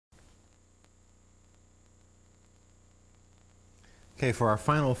Okay, for our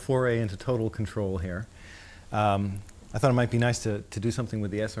final foray into total control here, I thought it might be nice to do something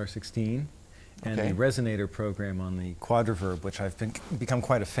with the SR16 and the Resonator program on the QuadraVerb, which I've become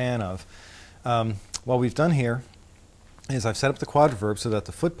quite a fan of. What we've done here is I've set up the QuadraVerb so that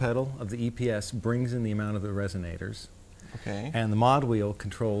the foot pedal of the EPS brings in the amount of the resonators, and the mod wheel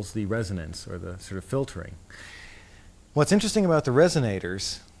controls the resonance, or the sort of filtering. What's interesting about the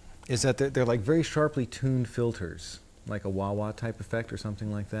resonators is that they're like very sharply tuned filters, like a wah-wah type effect or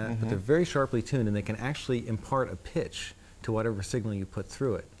something like that, but they're very sharply tuned, and they can actually impart a pitch to whatever signal you put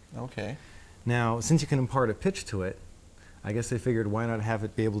through it. Now, since you can impart a pitch to it, I guess they figured why not have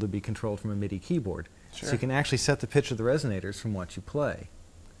it be able to be controlled from a MIDI keyboard. So you can actually set the pitch of the resonators from what you play.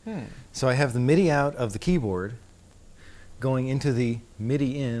 So I have the MIDI out of the keyboard going into the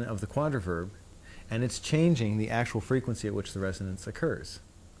MIDI in of the QuadraVerb, and it's changing the actual frequency at which the resonance occurs.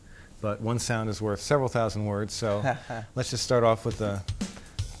 But one sound is worth several thousand words, so let's just start off with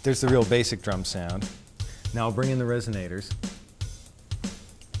there's the real basic drum sound. Now I'll bring in the resonators.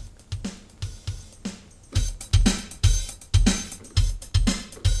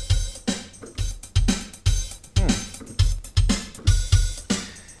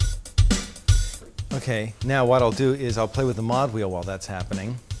 Okay, now what I'll do is I'll play with the mod wheel while that's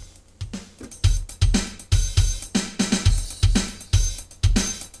happening.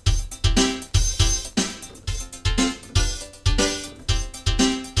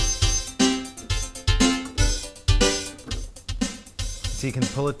 So you can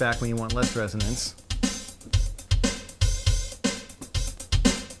pull it back when you want less resonance.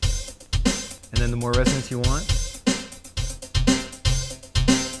 And then the more resonance you want.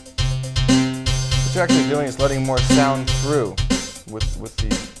 What you're actually doing is letting more sound through with the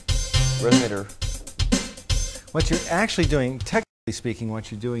resonator. What you're actually doing, technically speaking,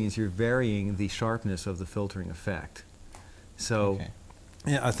 what you're doing is you're varying the sharpness of the filtering effect. So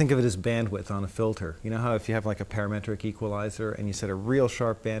yeah, I think of it as bandwidth on a filter. You know how if you have like a parametric equalizer and you set a real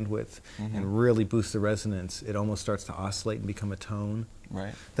sharp bandwidth and really boost the resonance, it almost starts to oscillate and become a tone?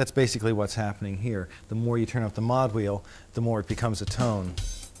 That's basically what's happening here. The more you turn up the mod wheel, the more it becomes a tone.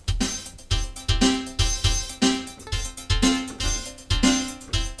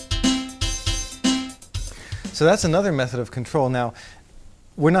 So that's another method of control. Now,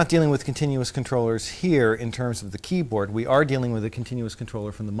 we're not dealing with continuous controllers here in terms of the keyboard. We are dealing with a continuous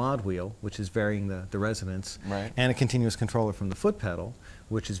controller from the mod wheel, which is varying the resonance, and a continuous controller from the foot pedal,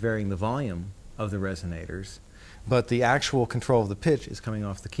 which is varying the volume of the resonators. But the actual control of the pitch is coming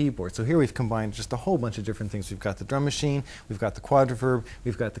off the keyboard. So here we've combined just a whole bunch of different things. We've got the drum machine, we've got the QuadraVerb,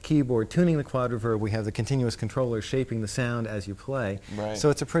 we've got the keyboard tuning the QuadraVerb, we have the continuous controller shaping the sound as you play. So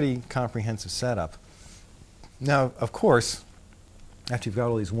it's a pretty comprehensive setup. Now, of course, after you've got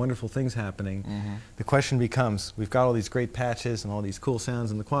all these wonderful things happening, the question becomes, we've got all these great patches and all these cool sounds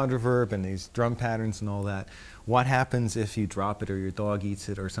in the QuadraVerb and these drum patterns and all that. What happens if you drop it or your dog eats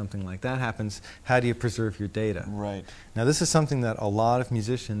it or something like that happens? How do you preserve your data? Now, this is something that a lot of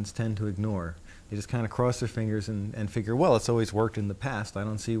musicians tend to ignore. They just kind of cross their fingers and figure, well, it's always worked in the past. I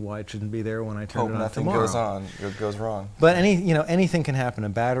don't see why it shouldn't be there when I turn it on tomorrow. Nothing goes wrong. But anything can happen. A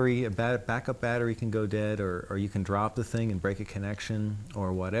backup battery can go dead, or you can drop the thing and break a connection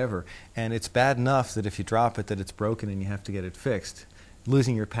or whatever. And it's bad enough that if you drop it that it's broken and you have to get it fixed.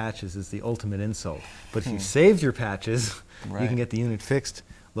 Losing your patches is the ultimate insult. But if you saved your patches, you can get the unit fixed,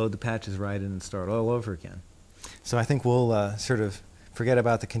 load the patches right in, and start all over again. So I think we'll sort of forget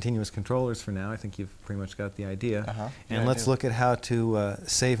about the continuous controllers for now. I think you've pretty much got the idea. And let's look at how to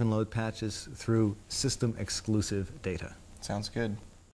save and load patches through system-exclusive data. Sounds good.